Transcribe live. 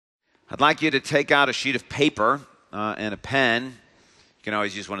I'd like you to take out a sheet of paper and a pen. You can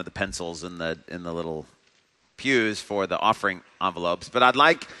always use one of the pencils in the little pews for the offering envelopes. But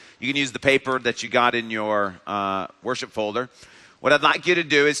you can use the paper that you got in your worship folder. What I'd like you to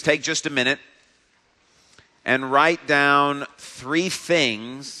do is take just a minute and write down 3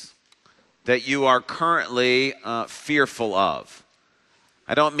 things that you are currently fearful of.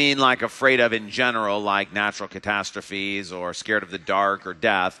 I don't mean like afraid of in general, like natural catastrophes or scared of the dark or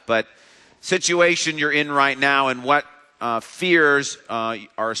death, but situation you're in right now and what fears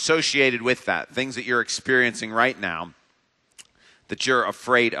are associated with that, things that you're experiencing right now that you're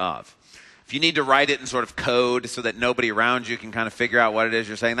afraid of. If you need to write it in sort of code so that nobody around you can kind of figure out what it is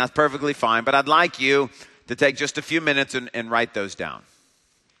you're saying, that's perfectly fine, but I'd like you to take just a few minutes and write those down.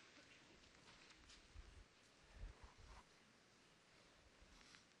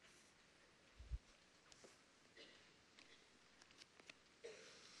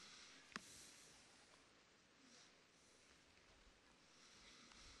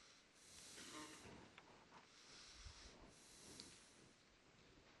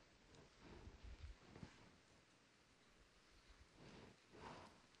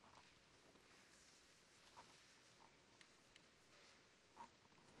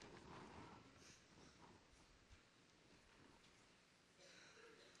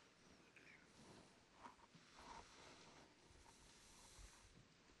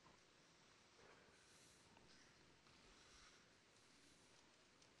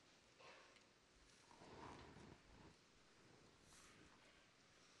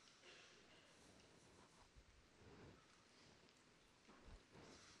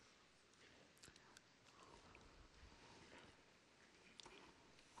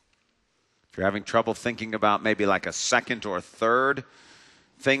 If you're having trouble thinking about maybe like a second or third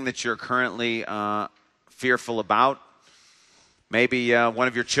thing that you're currently fearful about, maybe one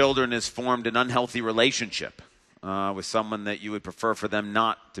of your children has formed an unhealthy relationship with someone that you would prefer for them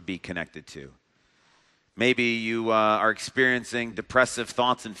not to be connected to. Maybe you are experiencing depressive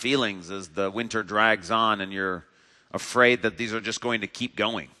thoughts and feelings as the winter drags on and you're afraid that these are just going to keep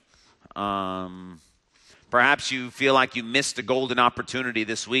going. Perhaps you feel like you missed a golden opportunity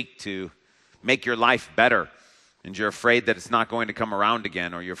this week to make your life better, and you're afraid that it's not going to come around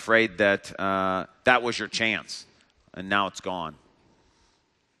again, or you're afraid that that was your chance, and now it's gone.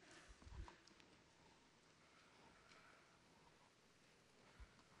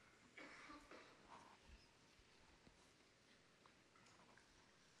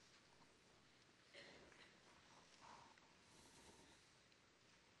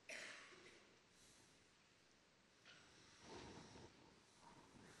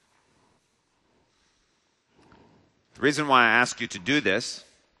 The reason why I ask you to do this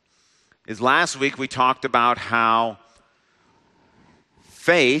is last week we talked about how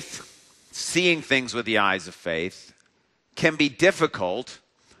faith, seeing things with the eyes of faith, can be difficult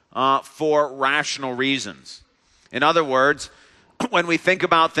for rational reasons. In other words, when we think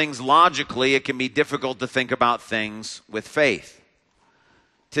about things logically, it can be difficult to think about things with faith.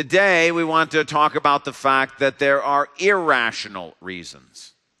 Today, we want to talk about the fact that there are irrational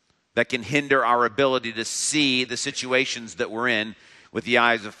reasons that can hinder our ability to see the situations that we're in with the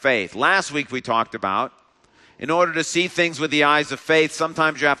eyes of faith. Last week we talked about, in order to see things with the eyes of faith,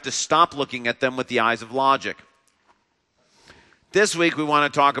 sometimes you have to stop looking at them with the eyes of logic. This week we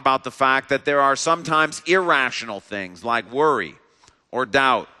want to talk about the fact that there are sometimes irrational things like worry or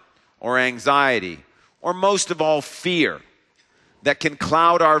doubt or anxiety or most of all fear that can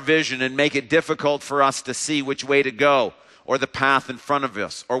cloud our vision and make it difficult for us to see which way to go, or the path in front of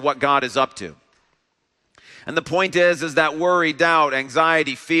us, or what God is up to. And the point is that worry, doubt,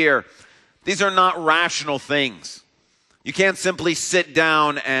 anxiety, fear, these are not rational things. You can't simply sit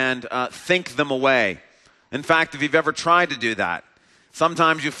down and think them away. In fact, if you've ever tried to do that,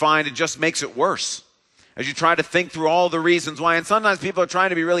 sometimes you find it just makes it worse as you try to think through all the reasons why. And sometimes people are trying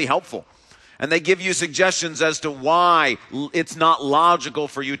to be really helpful, and they give you suggestions as to why it's not logical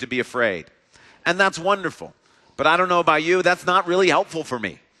for you to be afraid. And that's wonderful. But I don't know about you, that's not really helpful for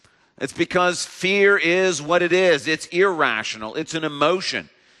me. It's because fear is what it is. It's irrational. It's an emotion.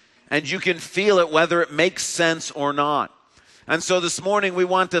 And you can feel it whether it makes sense or not. And so this morning we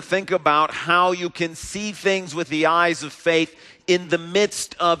want to think about how you can see things with the eyes of faith in the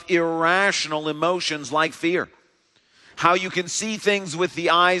midst of irrational emotions like fear. How you can see things with the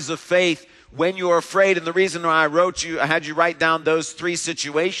eyes of faith when you're afraid. And the reason why I had you write down those 3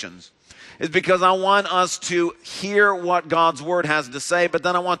 situations is because I want us to hear what God's Word has to say, but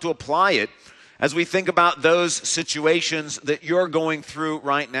then I want to apply it as we think about those situations that you're going through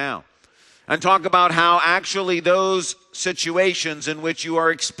right now. and talk about how actually those situations in which you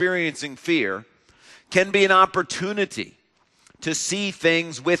are experiencing fear can be an opportunity to see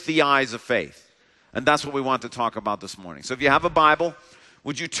things with the eyes of faith. And that's what we want to talk about this morning. So if you have a Bible,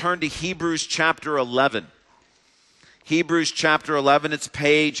 would you turn to Hebrews chapter 11? Hebrews chapter 11, it's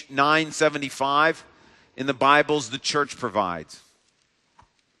page 975 in the Bibles the church provides.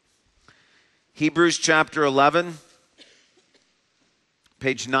 Hebrews chapter 11,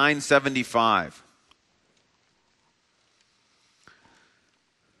 page 975.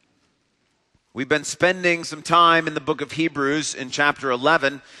 We've been spending some time in the book of Hebrews in chapter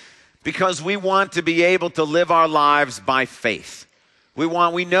 11 because we want to be able to live our lives by faith.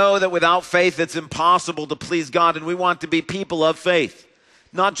 We know that without faith it's impossible to please God, and we want to be people of faith.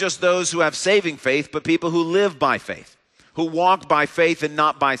 Not just those who have saving faith, but people who live by faith, who walk by faith and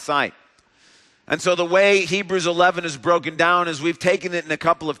not by sight. And so the way Hebrews 11 is broken down is we've taken it in a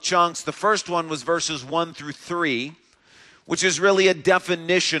couple of chunks. The first one was verses 1 through 3, which is really a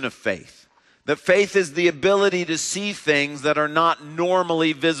definition of faith. That faith is the ability to see things that are not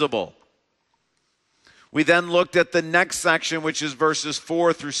normally visible. We then looked at the next section, which is verses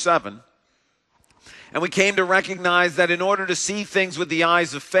 4 through 7. And we came to recognize that in order to see things with the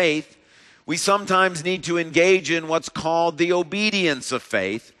eyes of faith, we sometimes need to engage in what's called the obedience of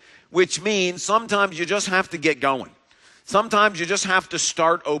faith, which means sometimes you just have to get going. Sometimes you just have to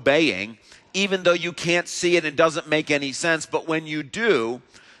start obeying, even though you can't see it and it doesn't make any sense. But when you do,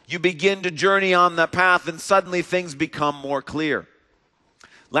 you begin to journey on that path and suddenly things become more clear.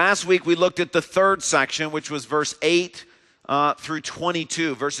 Last week we looked at the third section, which was verse 8 through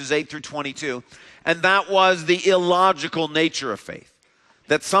 22, verses 8 through 22. And that was the illogical nature of faith.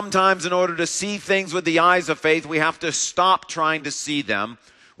 That sometimes in order to see things with the eyes of faith, we have to stop trying to see them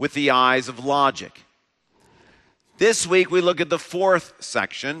with the eyes of logic. This week we look at the fourth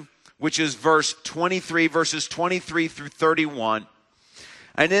section, which is verses 23 through 31.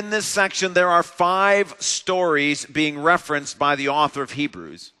 And in this section, there are 5 stories being referenced by the author of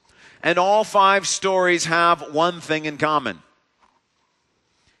Hebrews. And all 5 stories have one thing in common.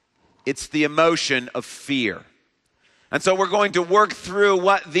 It's the emotion of fear. And so we're going to work through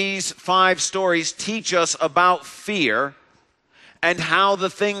what these 5 stories teach us about fear and how the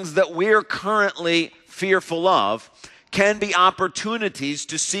things that we're currently fearful of can be opportunities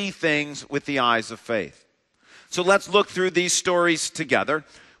to see things with the eyes of faith. So let's look through these stories together.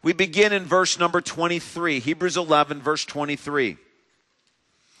 We begin in verse number 23, Hebrews 11, verse 23.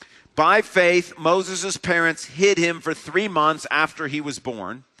 By faith, Moses' parents hid him for 3 months after he was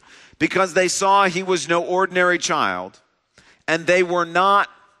born, because they saw he was no ordinary child, and they were not,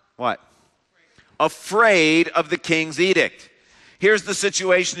 what? Afraid of the king's edict. Here's the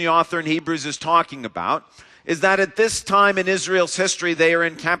situation the author in Hebrews is talking about, is that at this time in Israel's history, they are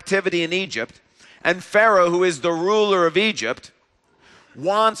in captivity in Egypt. And Pharaoh, who is the ruler of Egypt,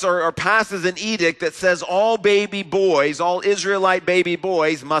 wants or passes an edict that says all baby boys, all Israelite baby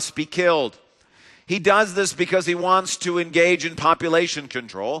boys must be killed. He does this because he wants to engage in population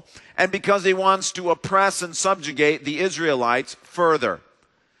control and because he wants to oppress and subjugate the Israelites further.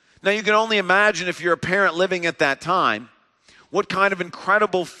 Now you can only imagine if you're a parent living at that time, what kind of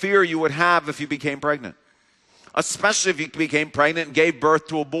incredible fear you would have if you became pregnant. Especially if you became pregnant and gave birth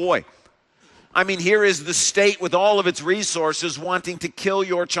to a boy. I mean, here is the state with all of its resources wanting to kill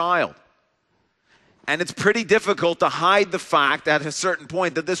your child. And it's pretty difficult to hide the fact at a certain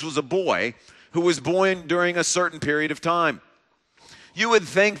point that this was a boy who was born during a certain period of time. You would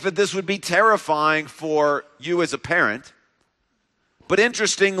think that this would be terrifying for you as a parent. But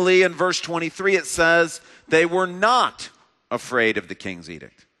interestingly, in verse 23, it says they were not afraid of the king's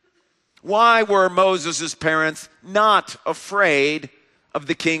edict. Why were Moses' parents not afraid of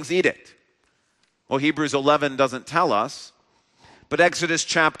the king's edict? Well, Hebrews 11 doesn't tell us, but Exodus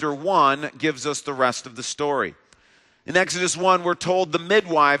chapter 1 gives us the rest of the story. In Exodus 1, we're told the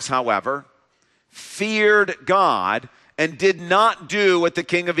midwives, however, feared God and did not do what the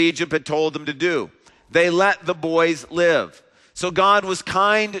king of Egypt had told them to do. They let the boys live. So God was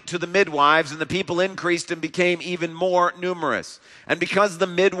kind to the midwives, and the people increased and became even more numerous. And because the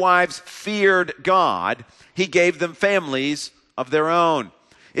midwives feared God, he gave them families of their own.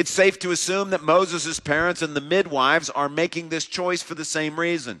 It's safe to assume that Moses' parents and the midwives are making this choice for the same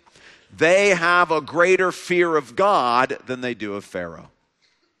reason. They have a greater fear of God than they do of Pharaoh.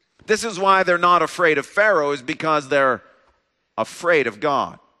 This is why they're not afraid of Pharaoh, is because they're afraid of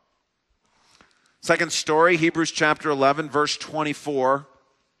God. Second story, Hebrews chapter 11, verse 24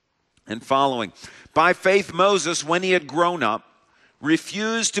 and following. By faith, Moses, when he had grown up,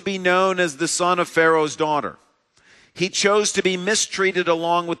 refused to be known as the son of Pharaoh's daughter. He chose to be mistreated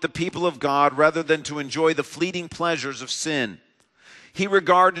along with the people of God rather than to enjoy the fleeting pleasures of sin. He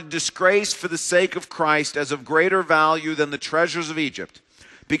regarded disgrace for the sake of Christ as of greater value than the treasures of Egypt,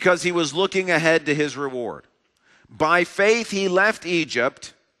 because he was looking ahead to his reward. By faith he left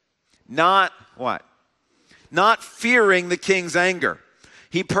Egypt, not what? Not fearing the king's anger.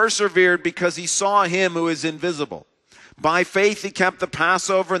 He persevered because he saw him who is invisible. By faith he kept the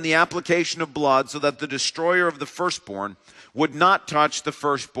Passover and the application of blood, so that the destroyer of the firstborn would not touch the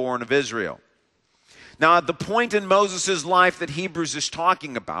firstborn of Israel. Now, at the point in Moses' life that Hebrews is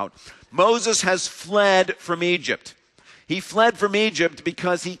talking about, Moses has fled from Egypt. He fled from Egypt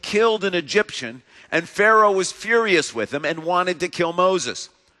because he killed an Egyptian, and Pharaoh was furious with him and wanted to kill Moses.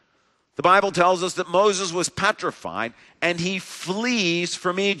 The Bible tells us that Moses was petrified, and he flees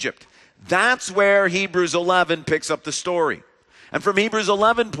from Egypt. That's where Hebrews 11 picks up the story. And from Hebrews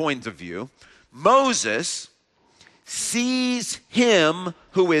 11 point of view, Moses sees him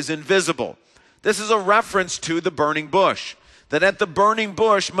who is invisible. This is a reference to the burning bush. That at the burning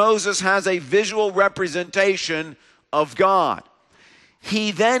bush, Moses has a visual representation of God.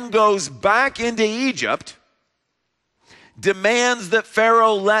 He then goes back into Egypt, demands that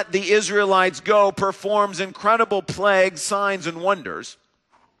Pharaoh let the Israelites go, performs incredible plagues, signs, and wonders,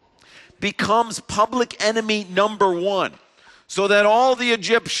 becomes public enemy number one, so that all the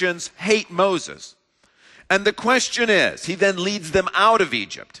Egyptians hate Moses. And the question is, he then leads them out of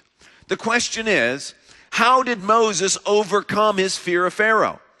Egypt. The question is, how did Moses overcome his fear of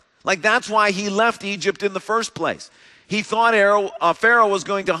Pharaoh? Like, that's why he left Egypt in the first place. He thought Pharaoh was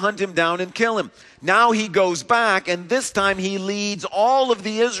going to hunt him down and kill him. Now he goes back, and this time he leads all of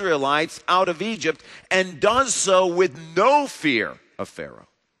the Israelites out of Egypt and does so with no fear of Pharaoh.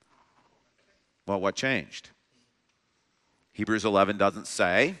 Well, what changed? Hebrews 11 doesn't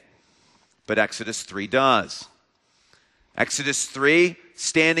say, but Exodus 3 does. Exodus 3,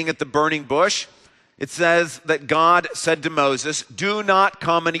 standing at the burning bush, it says that God said to Moses, "Do not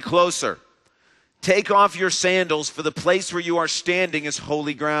come any closer. Take off your sandals, for the place where you are standing is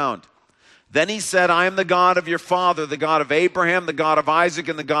holy ground." Then he said, "I am the God of your father, the God of Abraham, the God of Isaac,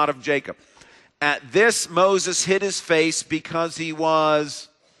 and the God of Jacob." At this, Moses hid his face because he was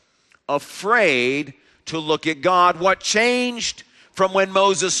afraid to look at God. What changed from when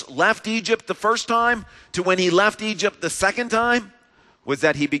Moses left Egypt the first time to when he left Egypt the second time was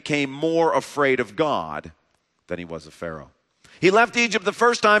that he became more afraid of God than he was of Pharaoh. He left Egypt the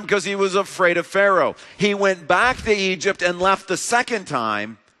first time because he was afraid of Pharaoh. He went back to Egypt and left the second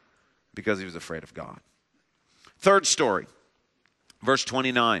time because he was afraid of God. Third story, verse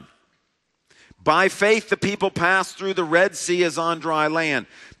 29. By faith, the people passed through the Red Sea as on dry land.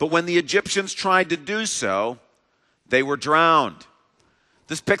 But when the Egyptians tried to do so, they were drowned.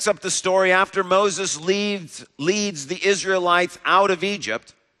 This picks up the story after Moses leads the Israelites out of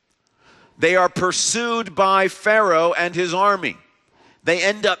Egypt. They are pursued by Pharaoh and his army. They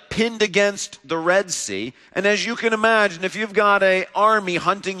end up pinned against the Red Sea. And as you can imagine, if you've got an army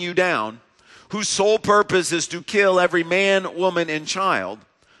hunting you down, whose sole purpose is to kill every man, woman, and child,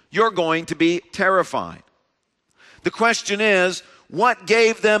 you're going to be terrified. The question is, what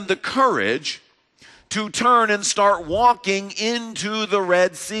gave them the courage to turn and start walking into the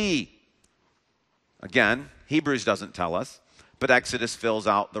Red Sea? Again, Hebrews doesn't tell us, but Exodus fills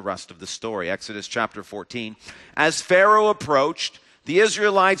out the rest of the story. Exodus chapter 14. As Pharaoh approached, the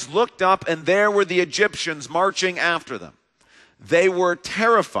Israelites looked up, and there were the Egyptians marching after them. They were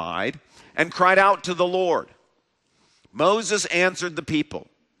terrified and cried out to the Lord. Moses answered the people,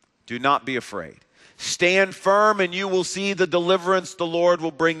 "Do not be afraid. Stand firm, and you will see the deliverance the Lord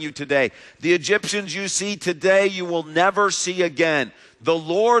will bring you today. The Egyptians you see today, you will never see again. The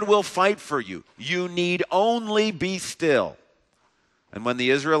Lord will fight for you. You need only be still." And when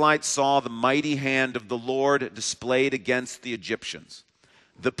the Israelites saw the mighty hand of the Lord displayed against the Egyptians,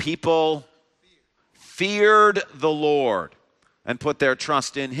 the people feared the Lord and put their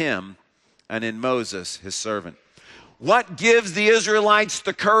trust in him and in Moses, his servant. What gives the Israelites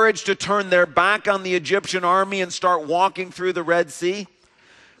the courage to turn their back on the Egyptian army and start walking through the Red Sea?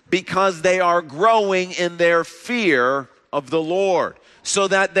 Because they are growing in their fear of the Lord, so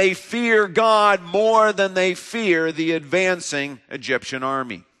that they fear God more than they fear the advancing Egyptian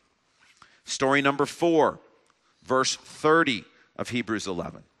army. Story number 4, verse 30 of Hebrews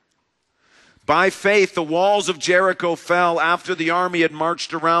 11. By faith, the walls of Jericho fell after the army had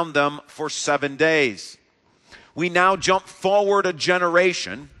marched around them for 7 days. We now jump forward a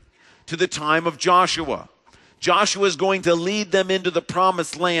generation to the time of Joshua. Joshua is going to lead them into the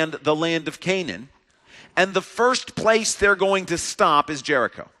promised land, the land of Canaan. And the first place they're going to stop is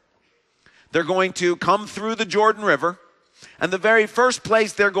Jericho. They're going to come through the Jordan River, and the very first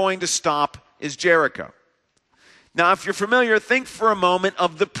place they're going to stop is Jericho. Now, if you're familiar, think for a moment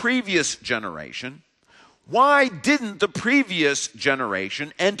of the previous generation. Why didn't the previous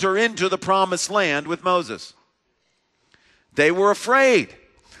generation enter into the promised land with Moses? They were afraid.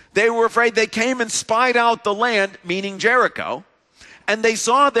 They were afraid. They came and spied out the land, meaning Jericho, and they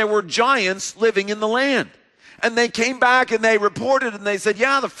saw there were giants living in the land. And they came back and they reported and they said,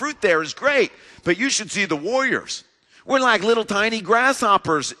 yeah, the fruit there is great, but you should see the warriors. We're like little tiny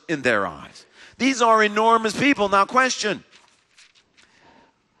grasshoppers in their eyes. These are enormous people. Now question,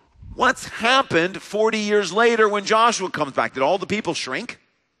 what's happened 40 years later when Joshua comes back? Did all the people shrink?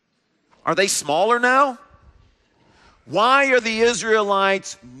 Are they smaller now? Why are the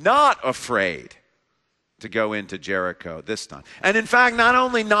Israelites not afraid to go into Jericho this time? And in fact, not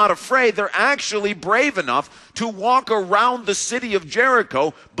only not afraid, they're actually brave enough to walk around the city of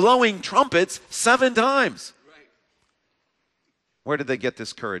Jericho blowing trumpets 7 times. Where did they get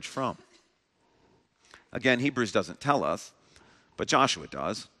this courage from? Again, Hebrews doesn't tell us, but Joshua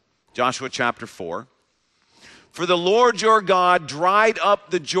does. Joshua chapter 4. For the Lord your God dried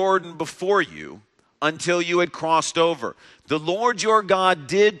up the Jordan before you until you had crossed over. The Lord your God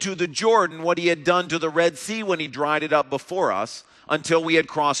did to the Jordan what he had done to the Red Sea when he dried it up before us until we had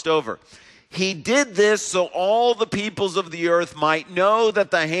crossed over. He did this so all the peoples of the earth might know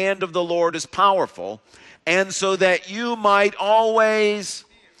that the hand of the Lord is powerful, and so that you might always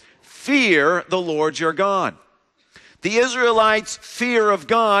fear the Lord your God. The Israelites' fear of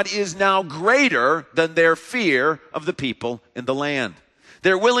God is now greater than their fear of the people in the land.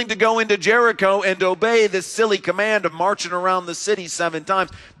 They're willing to go into Jericho and obey this silly command of marching around the city 7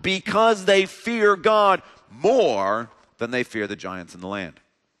 times because they fear God more than they fear the giants in the land.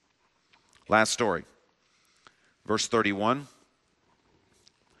 Last story. Verse 31.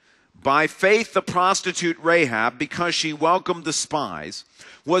 By faith, the prostitute Rahab, because she welcomed the spies,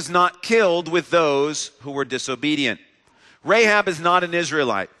 was not killed with those who were disobedient. Rahab is not an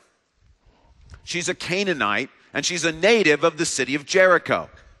Israelite. She's a Canaanite, and she's a native of the city of Jericho.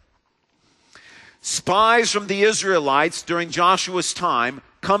 Spies from the Israelites during Joshua's time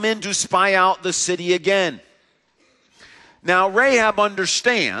come in to spy out the city again. Now, Rahab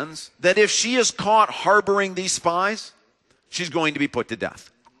understands that if she is caught harboring these spies, she's going to be put to death.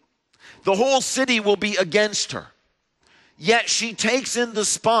 The whole city will be against her. Yet she takes in the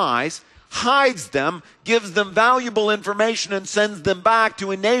spies, hides them, gives them valuable information, and sends them back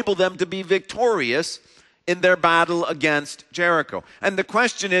to enable them to be victorious in their battle against Jericho. And the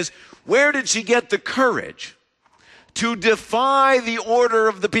question is, where did she get the courage to defy the order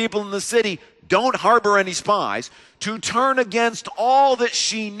of the people in the city, don't harbor any spies, to turn against all that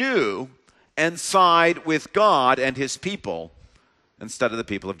she knew and side with God and his people instead of the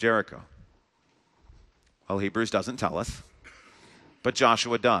people of Jericho? Well, Hebrews doesn't tell us, but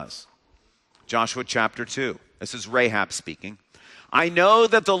Joshua does. Joshua chapter 2. This is Rahab speaking. I know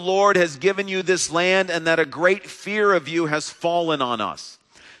that the Lord has given you this land and that a great fear of you has fallen on us,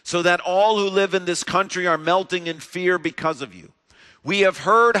 so that all who live in this country are melting in fear because of you. We have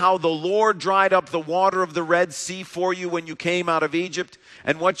heard how the Lord dried up the water of the Red Sea for you when you came out of Egypt,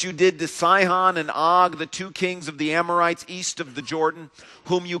 and what you did to Sihon and Og, the 2 kings of the Amorites east of the Jordan,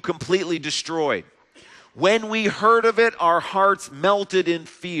 whom you completely destroyed. When we heard of it, our hearts melted in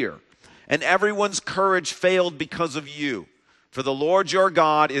fear, and everyone's courage failed because of you. For the Lord your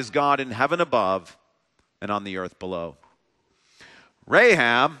God is God in heaven above and on the earth below.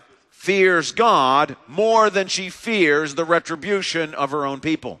 Rahab fears God more than she fears the retribution of her own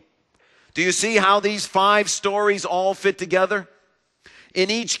people. Do you see how these 5 stories all fit together?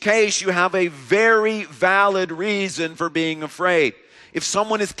 In each case, you have a very valid reason for being afraid. If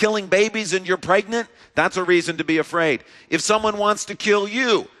someone is killing babies and you're pregnant, that's a reason to be afraid. If someone wants to kill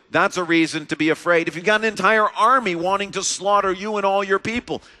you, that's a reason to be afraid. If you've got an entire army wanting to slaughter you and all your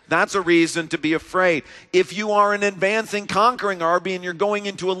people, that's a reason to be afraid. If you are an advancing, conquering army and you're going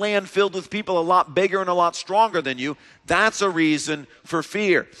into a land filled with people a lot bigger and a lot stronger than you, that's a reason for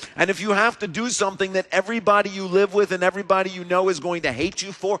fear. And if you have to do something that everybody you live with and everybody you know is going to hate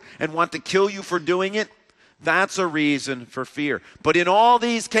you for and want to kill you for doing it, that's a reason for fear. But in all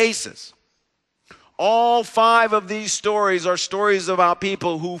these cases, all 5 of these stories are stories about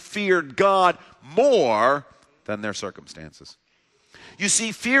people who feared God more than their circumstances. You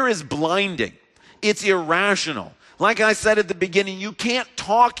see, fear is blinding. It's irrational. Like I said at the beginning, you can't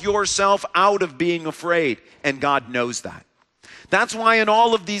talk yourself out of being afraid, and God knows that. That's why in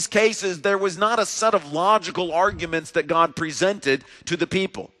all of these cases, there was not a set of logical arguments that God presented to the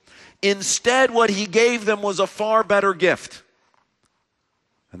people. Instead, what he gave them was a far better gift.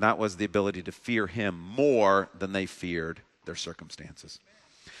 And that was the ability to fear him more than they feared their circumstances.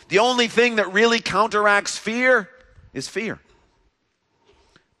 The only thing that really counteracts fear is fear.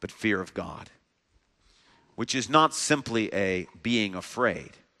 But fear of God, which is not simply a being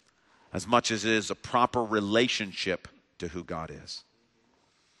afraid, as much as it is a proper relationship to who God is.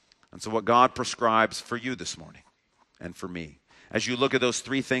 And so what God prescribes for you this morning, and for me, as you look at those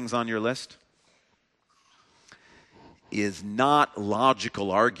three things on your list, is not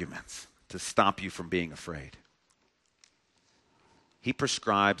logical arguments to stop you from being afraid. He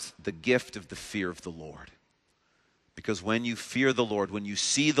prescribes the gift of the fear of the Lord. Because when you fear the Lord, when you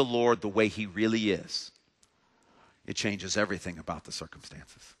see the Lord the way he really is, it changes everything about the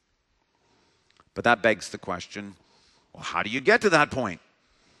circumstances. But that begs the question, well, how do you get to that point?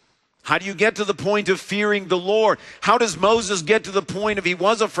 How do you get to the point of fearing the Lord? How does Moses get to the point of he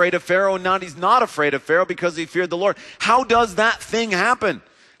was afraid of Pharaoh and now he's not afraid of Pharaoh because he feared the Lord? How does that thing happen?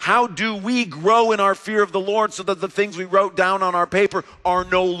 How do we grow in our fear of the Lord so that the things we wrote down on our paper are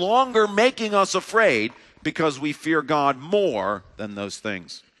no longer making us afraid because we fear God more than those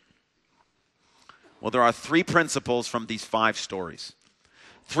things? Well, there are three principles from these 5 stories.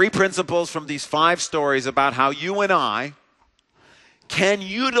 3 principles from these 5 stories about how you and I can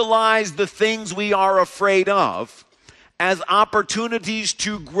utilize the things we are afraid of as opportunities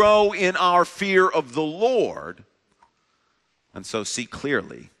to grow in our fear of the Lord, and so see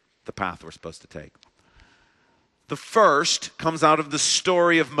clearly the path we're supposed to take. The first comes out of the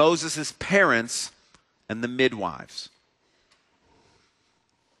story of Moses' parents and the midwives.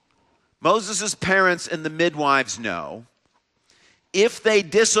 Moses' parents and the midwives know if they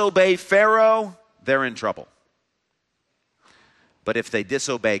disobey Pharaoh, they're in trouble. But if they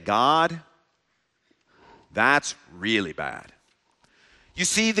disobey God, that's really bad. You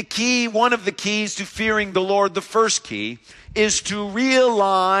see, the key, one of the keys to fearing the Lord, the first key, is to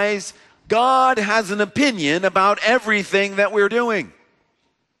realize God has an opinion about everything that we're doing.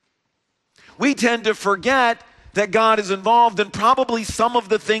 We tend to forget that God is involved, and probably some of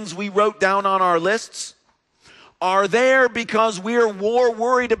the things we wrote down on our lists are there because we're more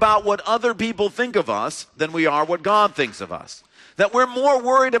worried about what other people think of us than we are what God thinks of us. That we're more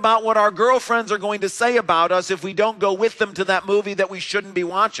worried about what our girlfriends are going to say about us if we don't go with them to that movie that we shouldn't be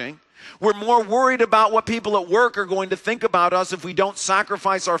watching. We're more worried about what people at work are going to think about us if we don't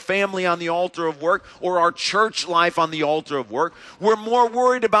sacrifice our family on the altar of work or our church life on the altar of work. We're more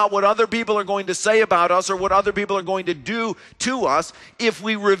worried about what other people are going to say about us or what other people are going to do to us if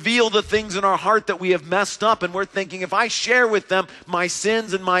we reveal the things in our heart that we have messed up. And we're thinking, if I share with them my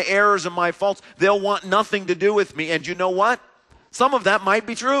sins and my errors and my faults, they'll want nothing to do with me. And you know what? Some of that might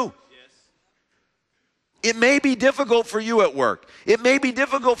be true. It may be difficult for you at work. It may be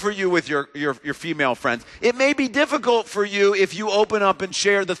difficult for you with your female friends. It may be difficult for you if you open up and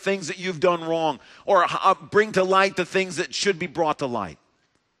share the things that you've done wrong or bring to light the things that should be brought to light.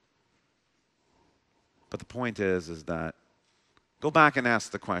 But the point is that go back and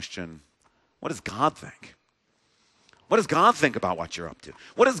ask the question, what does God think? What does God think about what you're up to?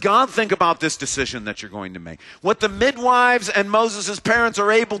 What does God think about this decision that you're going to make? What the midwives and Moses' parents are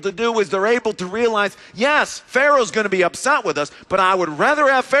able to do is they're able to realize, yes, Pharaoh's going to be upset with us, but I would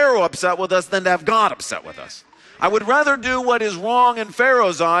rather have Pharaoh upset with us than to have God upset with us. I would rather do what is wrong in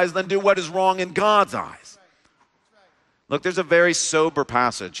Pharaoh's eyes than do what is wrong in God's eyes. Look, there's a very sobering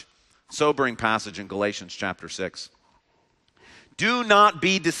passage in Galatians chapter 6. Do not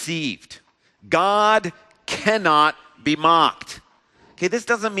be deceived. God cannot be mocked. Okay, this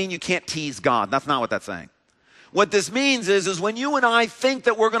doesn't mean you can't tease God. That's not what that's saying. What this means is when you and I think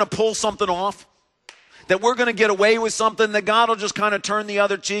that we're going to pull something off, that we're going to get away with something, that God will just kind of turn the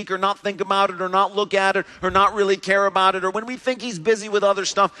other cheek or not think about it or not look at it or not really care about it, or when we think he's busy with other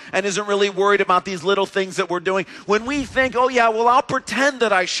stuff and isn't really worried about these little things that we're doing, when we think, oh yeah, well, I'll pretend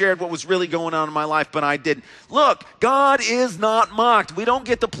that I shared what was really going on in my life, but I didn't. Look, God is not mocked. We don't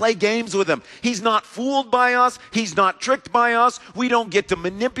get to play games with him. He's not fooled by us. He's not tricked by us. We don't get to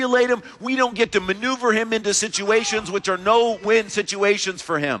manipulate him. We don't get to maneuver him into situations which are no-win situations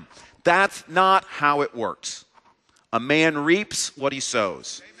for him. That's not how it works. A man reaps what he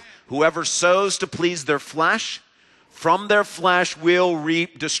sows. Amen. Whoever sows to please their flesh, from their flesh will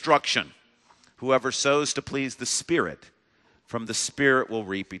reap destruction. Whoever sows to please the Spirit, from the Spirit will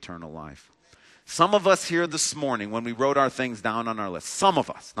reap eternal life. Some of us here this morning, when we wrote our things down on our list, some of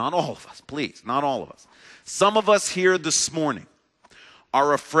us, not all of us, please, not all of us. Some of us here this morning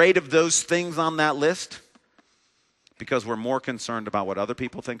are afraid of those things on that list because we're more concerned about what other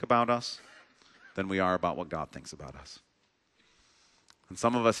people think about us than we are about what God thinks about us. And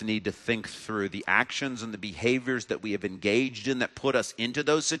some of us need to think through the actions and the behaviors that we have engaged in that put us into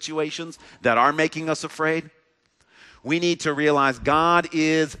those situations that are making us afraid. We need to realize God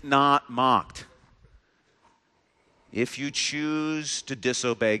is not mocked. If you choose to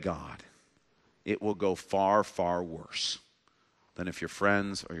disobey God, it will go far, far worse than if your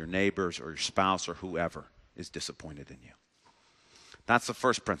friends or your neighbors or your spouse or whoever is disappointed in you. That's the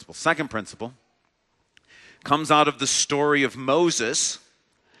first principle. Second principle comes out of the story of Moses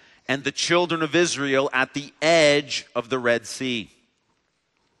and the children of Israel at the edge of the Red Sea.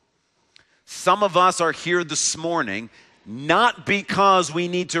 Some of us are here this morning not because we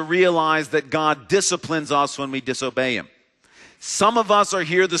need to realize that God disciplines us when we disobey Him. Some of us are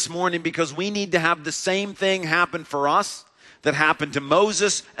here this morning because we need to have the same thing happen for us that happened to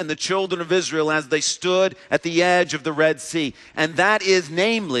Moses and the children of Israel as they stood at the edge of the Red Sea. And that is,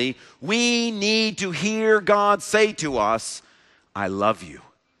 namely, we need to hear God say to us, I love you.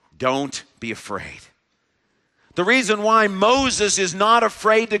 Don't be afraid. The reason why Moses is not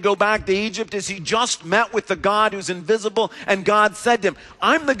afraid to go back to Egypt is he just met with the God who's invisible, and God said to him,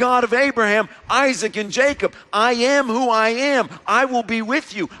 I'm the God of Abraham, Isaac, and Jacob. I am who I am. I will be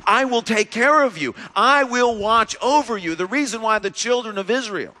with you. I will take care of you. I will watch over you. The reason why the children of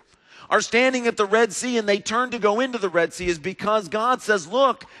Israel are standing at the Red Sea and they turn to go into the Red Sea is because God says,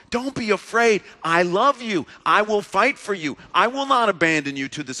 look, don't be afraid. I love you. I will fight for you. I will not abandon you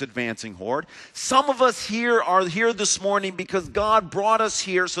to this advancing horde. Some of us here are here this morning because God brought us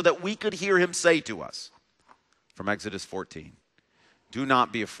here so that we could hear Him say to us from Exodus 14, do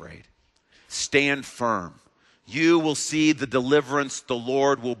not be afraid. Stand firm. You will see the deliverance the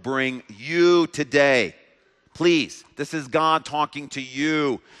Lord will bring you today. Please, this is God talking to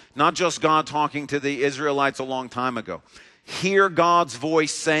you, not just God talking to the Israelites a long time ago. Hear God's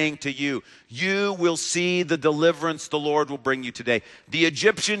voice saying to you, you will see the deliverance the Lord will bring you today. The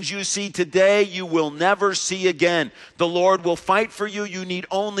Egyptians you see today, you will never see again. The Lord will fight for you. You need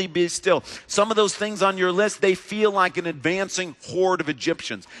only be still. Some of those things on your list, they feel like an advancing horde of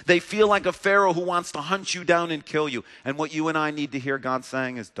Egyptians. They feel like a Pharaoh who wants to hunt you down and kill you. And what you and I need to hear God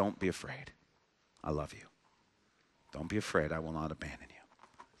saying is, don't be afraid. I love you. Don't be afraid. I will not abandon you.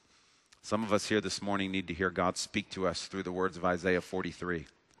 Some of us here this morning need to hear God speak to us through the words of Isaiah 43.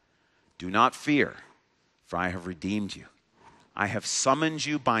 Do not fear, for I have redeemed you. I have summoned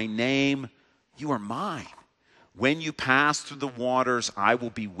you by name. You are mine. When you pass through the waters, I will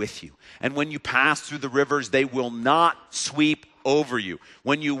be with you. And when you pass through the rivers, they will not sweep over you.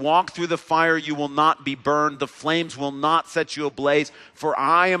 When you walk through the fire, you will not be burned. The flames will not set you ablaze. For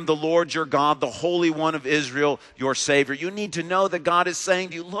I am the Lord your God, the Holy One of Israel, your Savior. You need to know that God is saying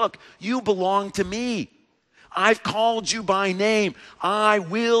to you, look, you belong to me. I've called you by name. I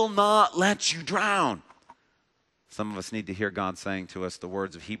will not let you drown. Some of us need to hear God saying to us the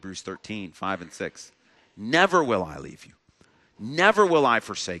words of Hebrews 13, 5 and 6. Never will I leave you. Never will I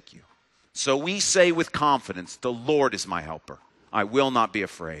forsake you. So we say with confidence, the Lord is my helper. I will not be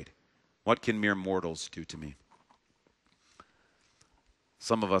afraid. What can mere mortals do to me?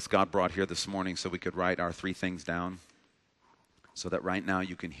 Some of us God brought here this morning so we could write our 3 things down, so that right now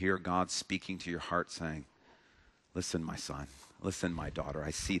you can hear God speaking to your heart saying, listen, my son, listen, my daughter,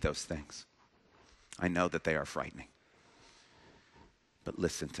 I see those things. I know that they are frightening. But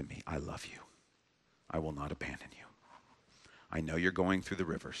listen to me, I love you. I will not abandon you. I know you're going through the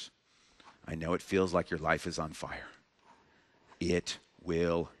rivers. I know it feels like your life is on fire. It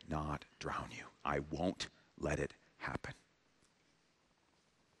will not drown you. I won't let it happen.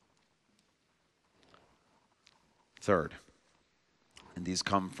 Third, and these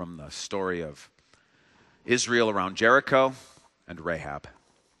come from the story of Israel around Jericho and Rahab.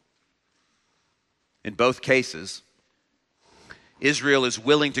 In both cases, Israel is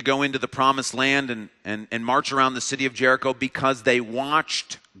willing to go into the promised land and march around the city of Jericho because they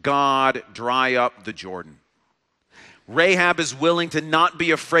watched God dry up the Jordan. Rahab is willing to not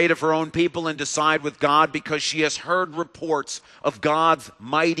be afraid of her own people and decide with God because she has heard reports of God's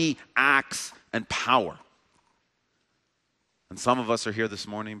mighty acts and power. And some of us are here this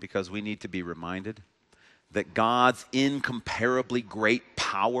morning because we need to be reminded that God's incomparably great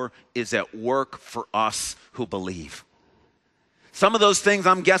power is at work for us who believe. Some of those things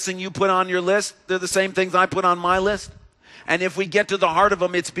I'm guessing you put on your list, they're the same things I put on my list. And if we get to the heart of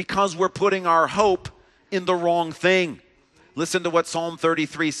them, it's because we're putting our hope in the wrong thing. Listen to what Psalm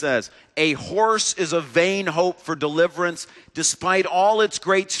 33 says. A horse is a vain hope for deliverance. Despite all its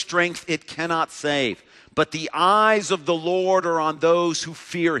great strength, it cannot save. But the eyes of the Lord are on those who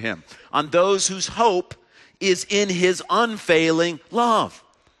fear him, on those whose hope is in his unfailing love.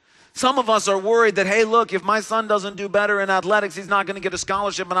 Some of us are worried that, hey, look, if my son doesn't do better in athletics, he's not going to get a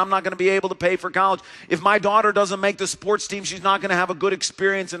scholarship and I'm not going to be able to pay for college. If my daughter doesn't make the sports team, she's not going to have a good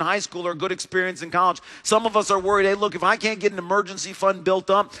experience in high school or a good experience in college. Some of us are worried, hey, look, if I can't get an emergency fund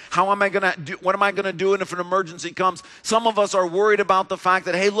built up, what am I going to do if an emergency comes? Some of us are worried about the fact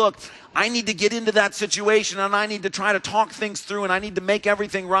that, hey, look, I need to get into that situation and I need to try to talk things through and I need to make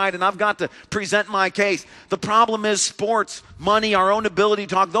everything right and I've got to present my case. The problem is sports, money, our own ability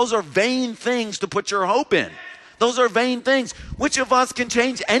to talk, those are vain things to put your hope in. Those are vain things. Which of us can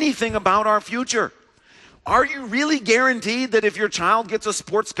change anything about our future? Are you really guaranteed that if your child gets a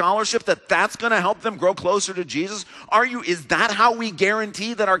sports scholarship that that's going to help them grow closer to Jesus? Is that how we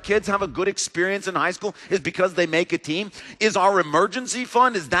guarantee that our kids have a good experience in high school, is because they make a team? Is our emergency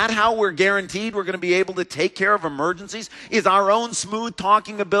fund, is that how we're guaranteed we're going to be able to take care of emergencies? Is our own smooth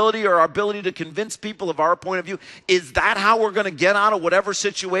talking ability or our ability to convince people of our point of view, is that how we're going to get out of whatever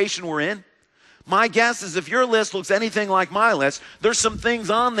situation we're in? My guess is if your list looks anything like my list, there's some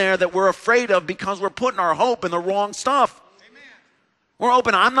things on there that we're afraid of because we're putting our hope in the wrong stuff. Amen. We're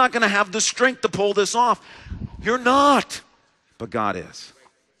hoping I'm not going to have the strength to pull this off. You're not, but God is.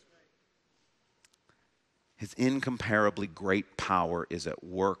 His incomparably great power is at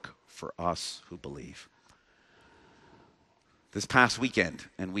work for us who believe. This past weekend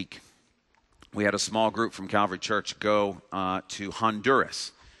and week, we had a small group from Calvary Church go to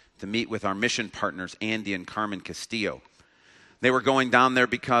Honduras to meet with our mission partners, Andy and Carmen Castillo. They were going down there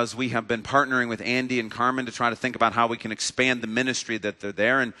because we have been partnering with Andy and Carmen to try to think about how we can expand the ministry that they're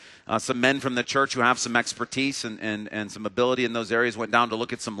there. And some men from the church who have some expertise and some ability in those areas went down to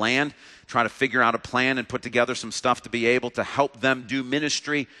look at some land, try to figure out a plan and put together some stuff to be able to help them do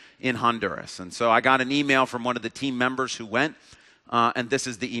ministry in Honduras. And so I got an email from one of the team members who went, and this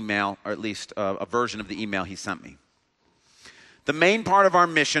is the email, or at least a version of the email he sent me. The main part of our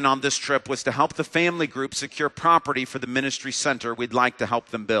mission on this trip was to help the family group secure property for the ministry center we'd like to help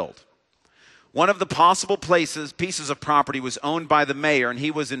them build. One of the possible pieces of property was owned by the mayor, and he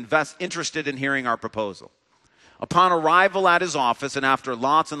was interested in hearing our proposal. Upon arrival at his office and after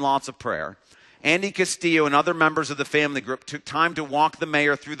lots and lots of prayer, Andy Castillo and other members of the family group took time to walk the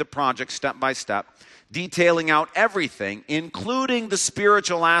mayor through the project step by step, detailing out everything, including the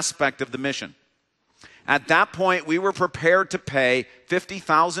spiritual aspect of the mission. At that point, we were prepared to pay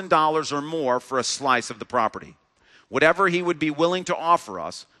 $50,000 or more for a slice of the property, whatever he would be willing to offer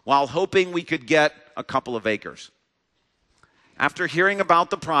us, while hoping we could get a couple of acres. After hearing about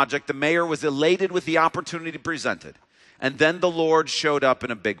the project, the mayor was elated with the opportunity presented, and then the Lord showed up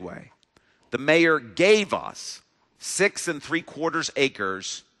in a big way. The mayor gave us 6 3/4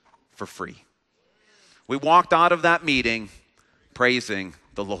 acres for free. We walked out of that meeting praising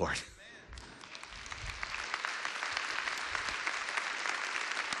the Lord.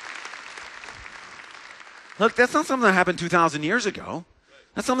 Look, that's not something that happened 2,000 years ago.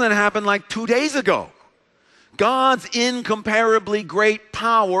 That's something that happened like 2 days ago. God's incomparably great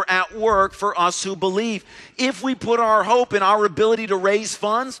power at work for us who believe. If we put our hope in our ability to raise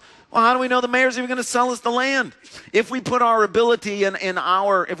funds, well, how do we know the mayor's even going to sell us the land? If we put our ability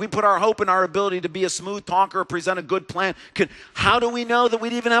if we put our hope in our ability to be a smooth talker or present a good plan, how do we know that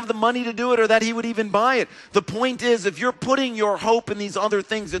we'd even have the money to do it or that he would even buy it? The point is, if you're putting your hope in these other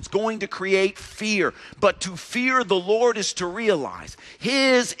things, it's going to create fear. But to fear the Lord is to realize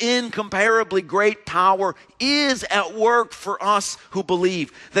his incomparably great power is at work for us who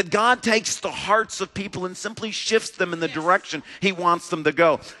believe. That God takes the hearts of people and simply shifts them in the direction he wants them to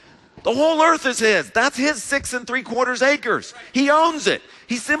go. The whole earth is his. That's his 6 3/4 acres. He owns it.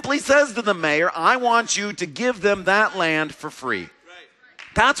 He simply says to the mayor, I want you to give them that land for free.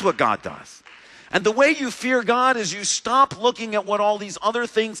 That's what God does. And the way you fear God is you stop looking at what all these other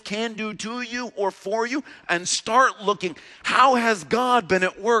things can do to you or for you and start looking, how has God been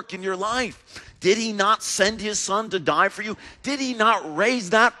at work in your life? Did he not send his son to die for you? Did he not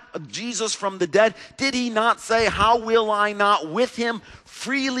raise that Jesus from the dead? Did he not say, how will I not with him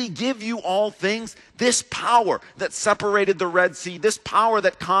freely give you all things? This power that separated the Red Sea, this power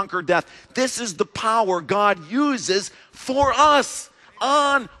that conquered death, this is the power God uses for us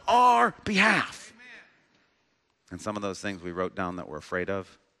on our behalf. And some of those things we wrote down that we're afraid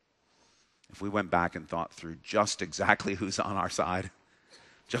of, if we went back and thought through just exactly who's on our side,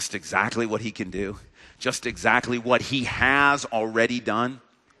 just exactly what he can do, just exactly what he has already done,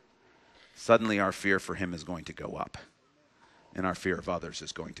 suddenly our fear for him is going to go up, and our fear of others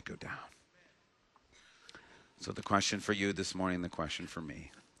is going to go down. So the question for you this morning, the question for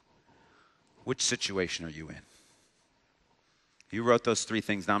me, which situation are you in? You wrote those 3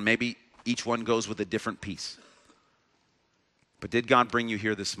 things down. Maybe each one goes with a different piece. But did God bring you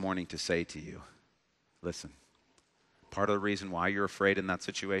here this morning to say to you, listen, part of the reason why you're afraid in that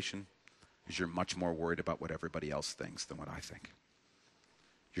situation is you're much more worried about what everybody else thinks than what I think.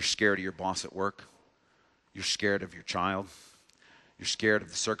 You're scared of your boss at work. You're scared of your child. You're scared of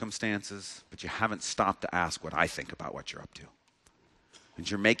the circumstances, but you haven't stopped to ask what I think about what you're up to. And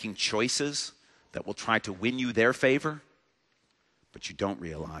you're making choices that will try to win you their favor, but you don't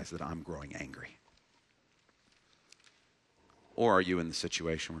realize that I'm growing angry. Or are you in the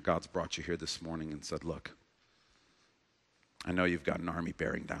situation where God's brought you here this morning and said, look, I know you've got an army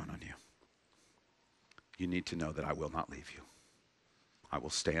bearing down on you. You need to know that I will not leave you. I will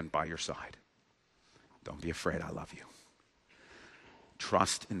stand by your side. Don't be afraid, I love you.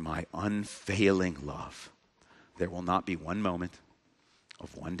 Trust in my unfailing love. There will not be one moment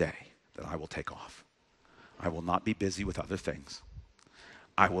of one day that I will take off. I will not be busy with other things.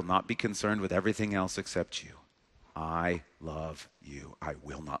 I will not be concerned with everything else except you. I love you. I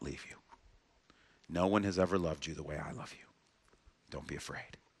will not leave you. No one has ever loved you the way I love you. Don't be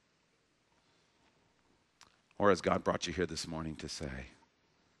afraid. Or has God brought you here this morning to say,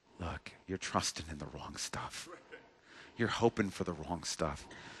 look, you're trusting in the wrong stuff. You're hoping for the wrong stuff.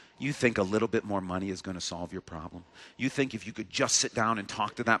 You think a little bit more money is going to solve your problem. You think if you could just sit down and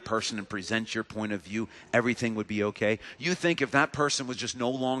talk to that person and present your point of view, everything would be okay. You think if that person was just no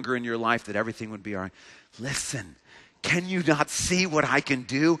longer in your life that everything would be all right. Listen, can you not see what I can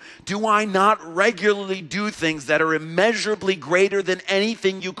do? Do I not regularly do things that are immeasurably greater than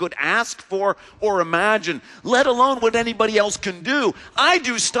anything you could ask for or imagine, let alone what anybody else can do? I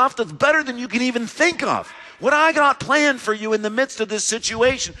do stuff that's better than you can even think of. What I got planned for you in the midst of this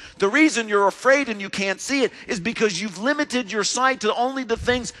situation, the reason you're afraid and you can't see it is because you've limited your sight to only the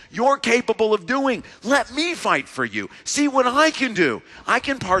things you're capable of doing. Let me fight for you. See what I can do. I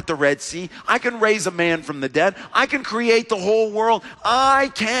can part the Red Sea. I can raise a man from the dead. I can create the whole world.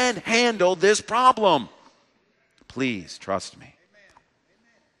 I can handle this problem. Please trust me.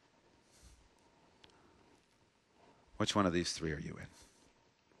 Which one of these three are you in?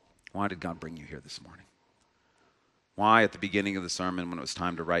 Why did God bring you here this morning? Why, at the beginning of the sermon, when it was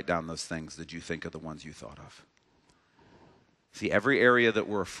time to write down those things, did you think of the ones you thought of? See, every area that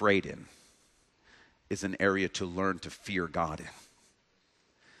we're afraid in is an area to learn to fear God in.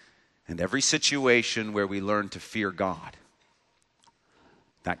 And every situation where we learn to fear God,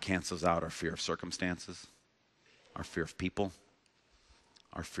 that cancels out our fear of circumstances, our fear of people,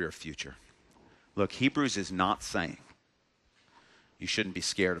 our fear of future. Look, Hebrews is not saying you shouldn't be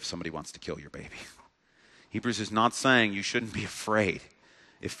scared if somebody wants to kill your baby. Hebrews is not saying you shouldn't be afraid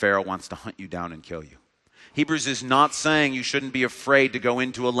if Pharaoh wants to hunt you down and kill you. Hebrews is not saying you shouldn't be afraid to go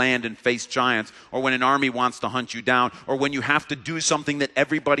into a land and face giants, or when an army wants to hunt you down, or when you have to do something that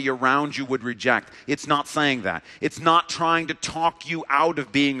everybody around you would reject. It's not saying that. It's not trying to talk you out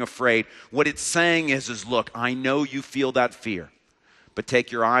of being afraid. What it's saying is look, I know you feel that fear, but take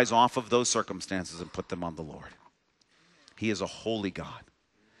your eyes off of those circumstances and put them on the Lord. He is a holy God.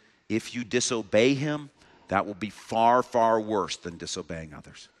 If you disobey him, that will be far, far worse than disobeying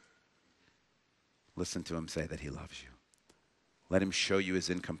others. Listen to him say that he loves you. Let him show you his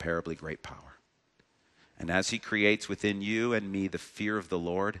incomparably great power. And as he creates within you and me the fear of the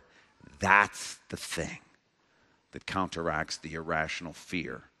Lord, that's the thing that counteracts the irrational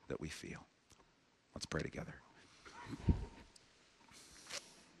fear that we feel. Let's pray together.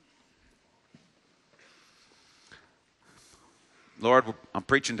 Lord, I'm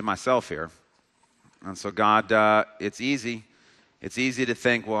preaching to myself here. And so, God, it's easy. It's easy to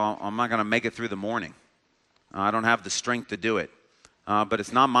think, well, I'm not going to make it through the morning. I don't have the strength to do it. But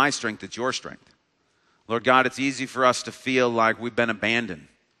it's not my strength, it's your strength. Lord God, it's easy for us to feel like we've been abandoned.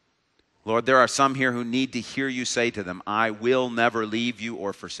 Lord, there are some here who need to hear you say to them, I will never leave you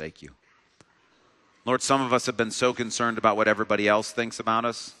or forsake you. Lord, some of us have been so concerned about what everybody else thinks about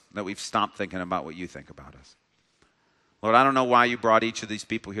us that we've stopped thinking about what you think about us. Lord, I don't know why you brought each of these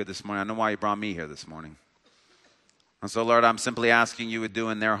people here this morning. I know why you brought me here this morning. And so, Lord, I'm simply asking you to do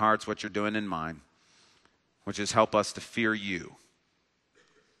in their hearts what you're doing in mine, which is help us to fear you,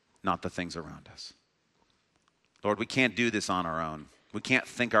 not the things around us. Lord, we can't do this on our own. We can't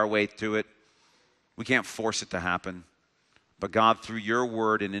think our way through it. We can't force it to happen. But God, through your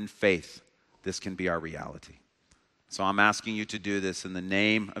word and in faith, this can be our reality. So I'm asking you to do this in the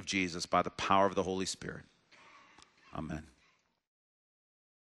name of Jesus by the power of the Holy Spirit. Amen.